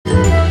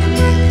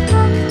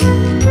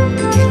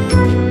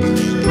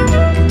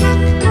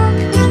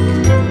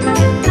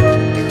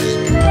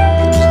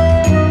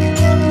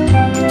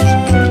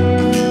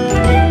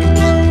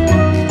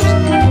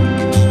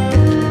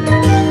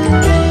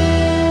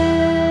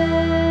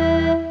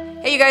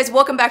Hey you guys,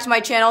 welcome back to my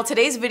channel.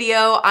 Today's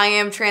video, I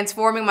am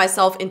transforming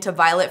myself into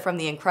Violet from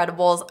The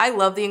Incredibles. I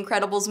love The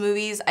Incredibles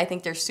movies. I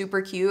think they're super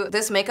cute.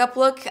 This makeup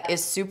look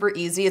is super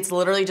easy. It's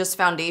literally just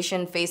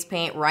foundation, face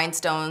paint,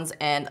 rhinestones,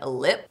 and a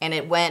lip. And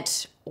it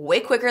went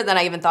way quicker than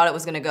I even thought it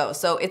was gonna go.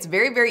 So it's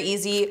very, very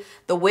easy.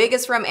 The wig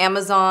is from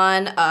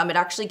Amazon. It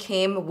actually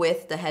came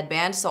with the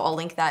headband, so I'll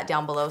link that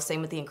down below.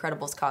 Same with the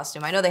Incredibles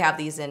costume. I know they have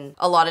these in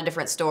a lot of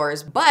different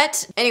stores,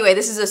 but anyway,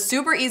 this is a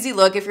super easy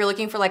look. If you're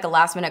looking for like a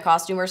last minute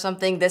costume or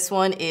something, this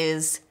one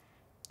is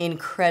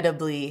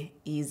incredibly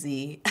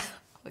easy. Oh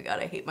my God,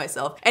 I hate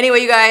myself. Anyway,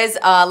 you guys,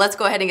 let's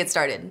go ahead and get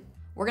started.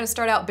 We're gonna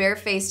start out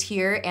barefaced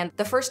here, and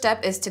the first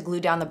step is to glue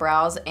down the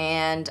brows,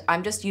 and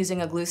I'm just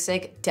using a glue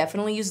stick.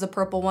 Definitely use the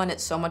purple one,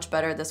 it's so much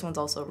better. This one's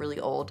also really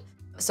old.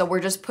 So we're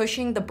just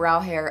pushing the brow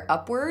hair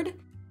upward.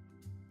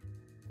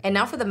 And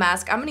now for the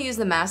mask, I'm gonna use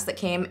the mask that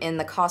came in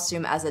the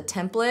costume as a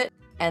template,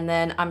 and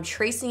then I'm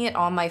tracing it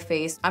on my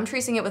face. I'm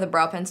tracing it with a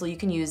brow pencil. You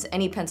can use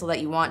any pencil that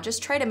you want.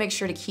 Just try to make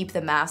sure to keep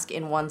the mask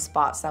in one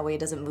spot so that way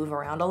it doesn't move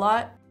around a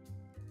lot.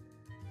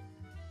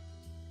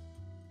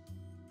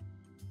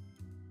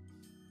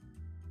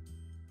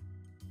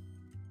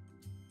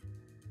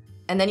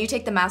 And then you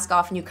take the mask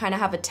off and you kind of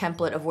have a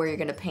template of where you're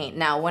gonna paint.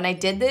 Now, when I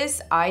did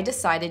this, I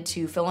decided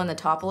to fill in the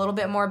top a little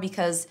bit more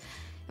because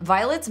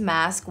Violet's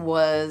mask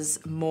was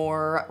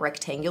more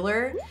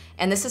rectangular,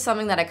 and this is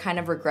something that I kind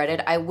of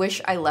regretted. I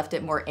wish I left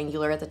it more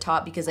angular at the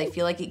top because I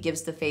feel like it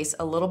gives the face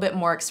a little bit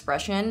more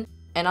expression.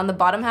 And on the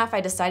bottom half,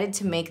 I decided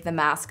to make the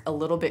mask a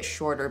little bit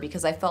shorter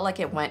because I felt like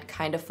it went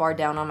kind of far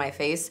down on my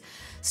face.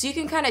 So you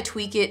can kind of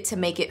tweak it to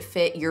make it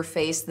fit your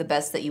face the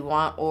best that you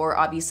want, or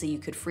obviously you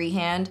could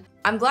freehand.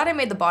 I'm glad I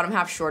made the bottom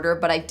half shorter,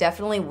 but I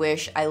definitely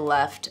wish I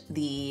left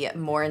the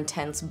more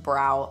intense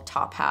brow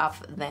top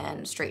half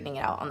than straightening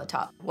it out on the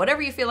top.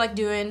 Whatever you feel like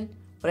doing,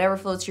 whatever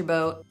floats your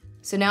boat.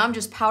 So now I'm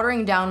just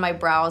powdering down my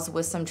brows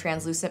with some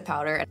translucent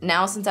powder.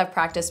 Now, since I've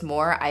practiced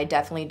more, I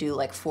definitely do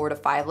like 4 to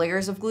 5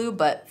 layers of glue,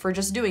 but for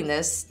just doing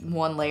this,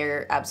 1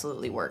 layer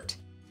absolutely worked.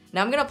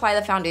 Now I'm gonna apply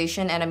the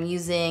foundation, and I'm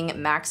using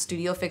MAC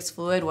Studio Fix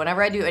Fluid.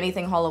 Whenever I do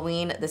anything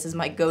Halloween, this is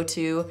my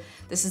go-to.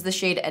 This is the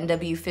shade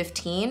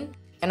NW15,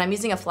 and I'm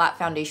using a flat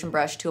foundation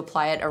brush to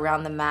apply it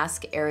around the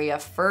mask area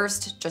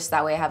first, just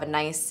that way I have a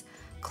nice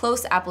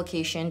close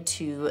application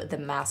to the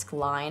mask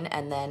line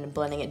and then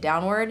blending it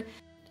downward.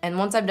 And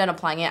once I'm done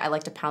applying it, I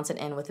like to pounce it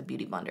in with a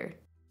beauty blender.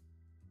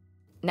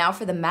 Now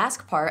for the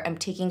mask part, I'm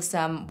taking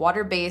some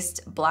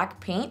water-based black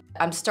paint.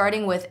 I'm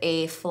starting with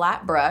a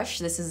flat brush.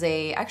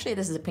 Actually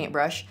this is a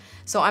paintbrush.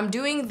 So I'm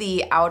doing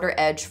the outer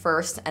edge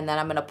first, and then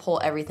I'm gonna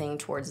pull everything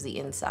towards the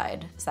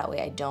inside. So that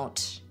way I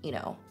don't,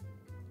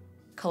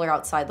 color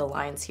outside the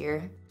lines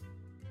here.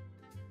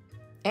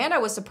 And I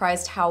was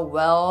surprised how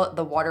well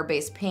the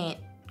water-based paint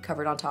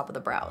covered on top of the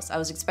brows. I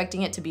was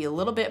expecting it to be a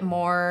little bit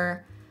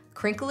more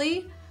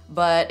crinkly,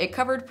 but it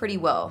covered pretty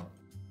well.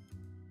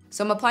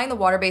 So I'm applying the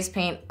water-based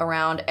paint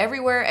around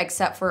everywhere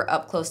except for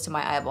up close to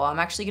my eyeball. I'm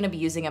actually gonna be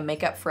using a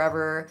Makeup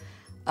Forever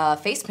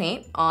face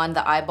paint on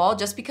the eyeball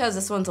just because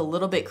this one's a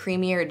little bit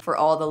creamier for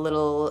all the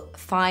little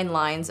fine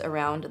lines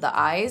around the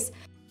eyes.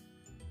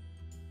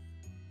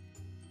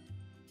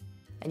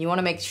 And you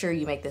wanna make sure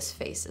you make this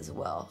face as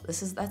well.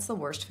 That's the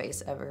worst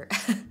face ever.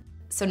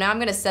 So now I'm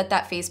gonna set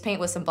that face paint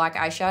with some black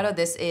eyeshadow.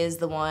 This is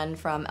the one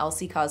from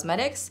LC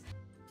Cosmetics.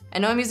 I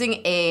know I'm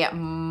using a,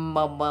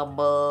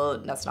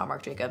 that's not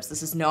Marc Jacobs,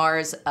 this is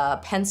NARS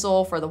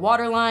pencil for the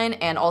waterline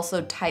and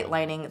also tight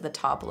lining the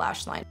top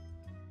lash line.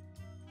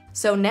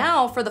 So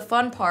now for the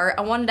fun part,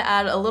 I wanted to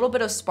add a little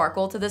bit of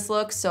sparkle to this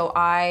look, so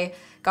I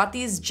got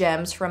these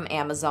gems from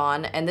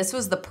Amazon, and this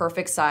was the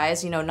perfect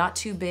size, not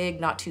too big,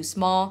 not too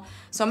small.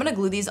 So I'm gonna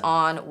glue these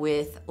on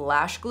with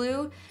lash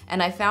glue,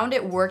 and I found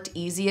it worked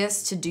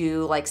easiest to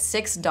do like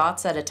 6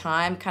 dots at a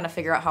time, kind of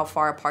figure out how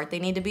far apart they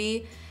need to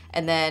be,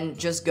 and then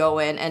just go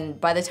in,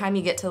 and by the time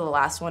you get to the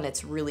last one,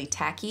 it's really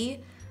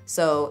tacky.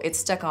 So it's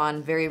stuck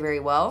on very, very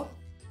well.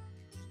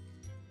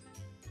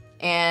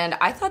 And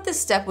I thought this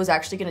step was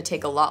actually gonna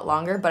take a lot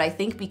longer, but I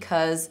think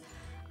because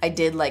I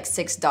did like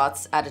 6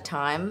 dots at a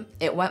time,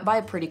 it went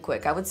by pretty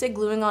quick. I would say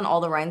gluing on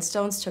all the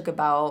rhinestones took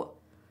about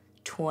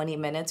 20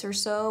 minutes or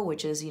so,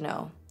 which is,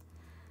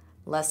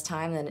 less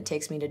time than it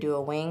takes me to do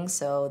a wing,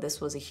 so this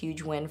was a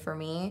huge win for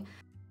me.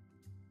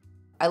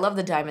 I love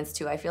the diamonds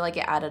too. I feel like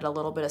it added a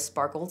little bit of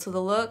sparkle to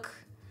the look,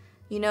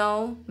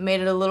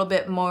 made it a little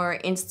bit more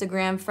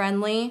Instagram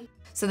friendly.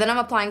 So then I'm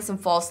applying some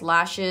false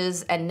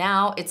lashes, and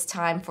now it's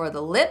time for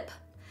the lip.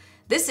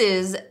 This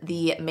is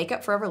the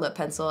Makeup Forever lip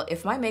pencil.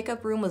 If my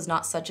makeup room was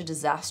not such a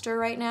disaster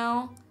right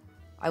now,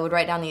 I would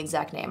write down the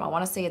exact name. I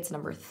wanna say it's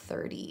number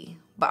 30,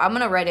 but I'm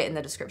gonna write it in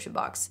the description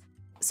box.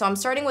 So I'm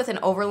starting with an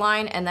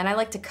overline, and then I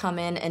like to come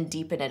in and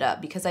deepen it up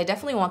because I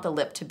definitely want the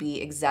lip to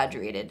be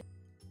exaggerated.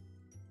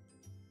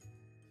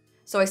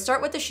 So I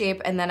start with the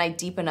shape and then I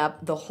deepen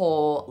up the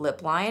whole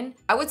lip line.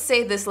 I would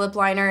say this lip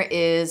liner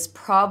is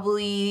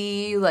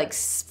probably like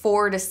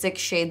 4 to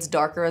 6 shades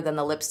darker than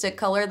the lipstick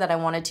color that I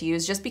wanted to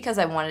use just because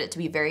I wanted it to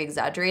be very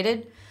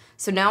exaggerated.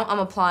 So now I'm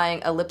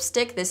applying a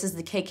lipstick. This is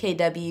the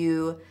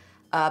KKW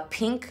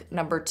pink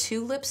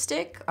 #2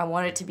 lipstick. I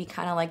want it to be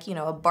kind of like, you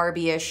know, a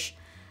Barbie-ish,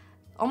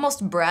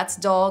 almost Bratz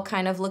doll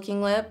kind of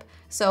looking lip.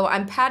 So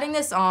I'm patting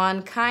this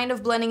on, kind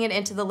of blending it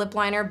into the lip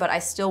liner, but I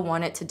still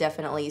want it to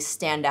definitely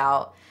stand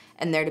out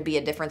and there to be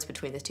a difference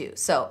between the two.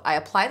 So I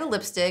apply the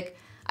lipstick,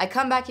 I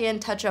come back in,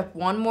 touch up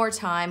one more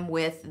time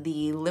with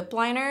the lip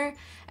liner,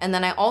 and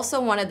then I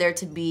also wanted there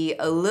to be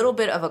a little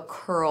bit of a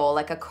curl,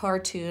 like a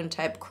cartoon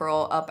type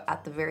curl up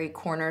at the very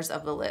corners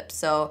of the lip.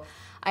 So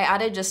I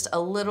added just a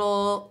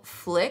little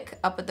flick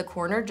up at the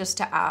corner just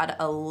to add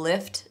a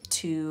lift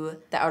to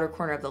the outer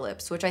corner of the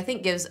lips, which I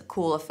think gives a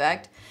cool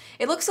effect.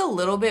 It looks a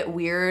little bit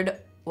weird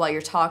while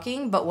you're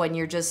talking, but when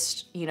you're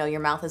just, you know,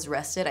 your mouth is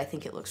rested, I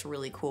think it looks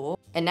really cool.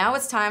 And now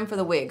it's time for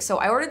the wig. So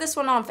I ordered this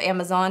one off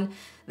Amazon.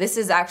 This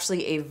is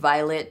actually a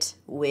violet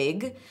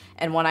wig.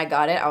 And when I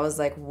got it, I was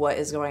like, what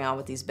is going on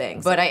with these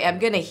bangs? But I am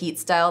gonna heat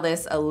style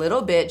this a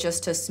little bit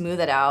just to smooth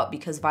it out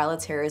because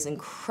Violet's hair is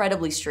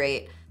incredibly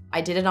straight.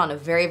 I did it on a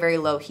very, very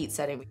low heat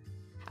setting.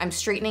 I'm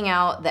straightening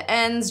out the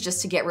ends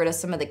just to get rid of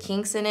some of the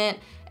kinks in it.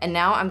 And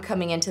now I'm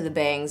coming into the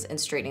bangs and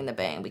straightening the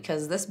bang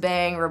because this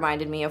bang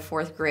reminded me of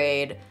 4th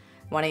grade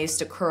when I used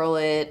to curl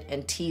it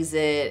and tease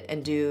it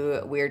and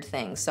do weird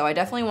things. So I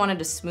definitely wanted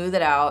to smooth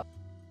it out.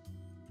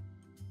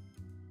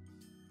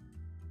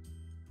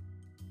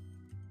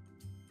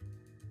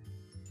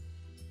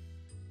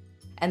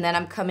 And then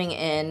I'm coming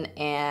in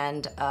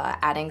and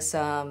adding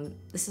some,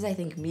 this is I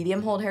think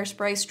medium hold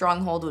hairspray,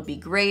 strong hold would be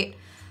great.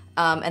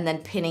 And then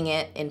pinning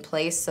it in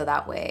place so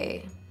that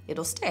way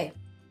it'll stay.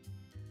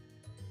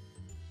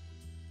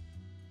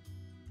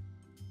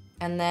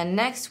 And then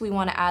next we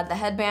want to add the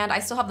headband. I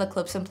still have the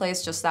clips in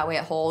place just that way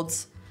it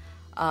holds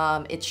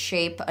its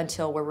shape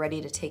until we're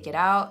ready to take it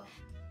out.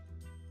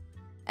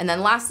 And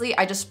then lastly,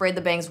 I just sprayed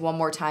the bangs one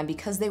more time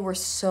because they were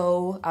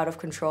so out of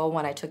control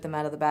when I took them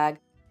out of the bag.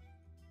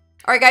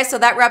 All right guys, so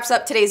that wraps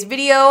up today's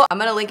video. I'm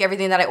gonna link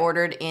everything that I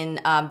ordered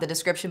in the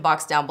description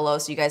box down below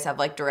so you guys have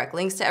like direct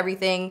links to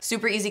everything.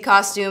 Super easy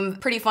costume,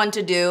 pretty fun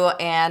to do,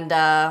 and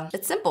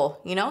it's simple,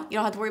 you know? You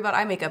don't have to worry about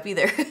eye makeup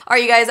either. All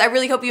right you guys, I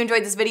really hope you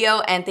enjoyed this video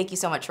and thank you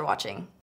so much for watching.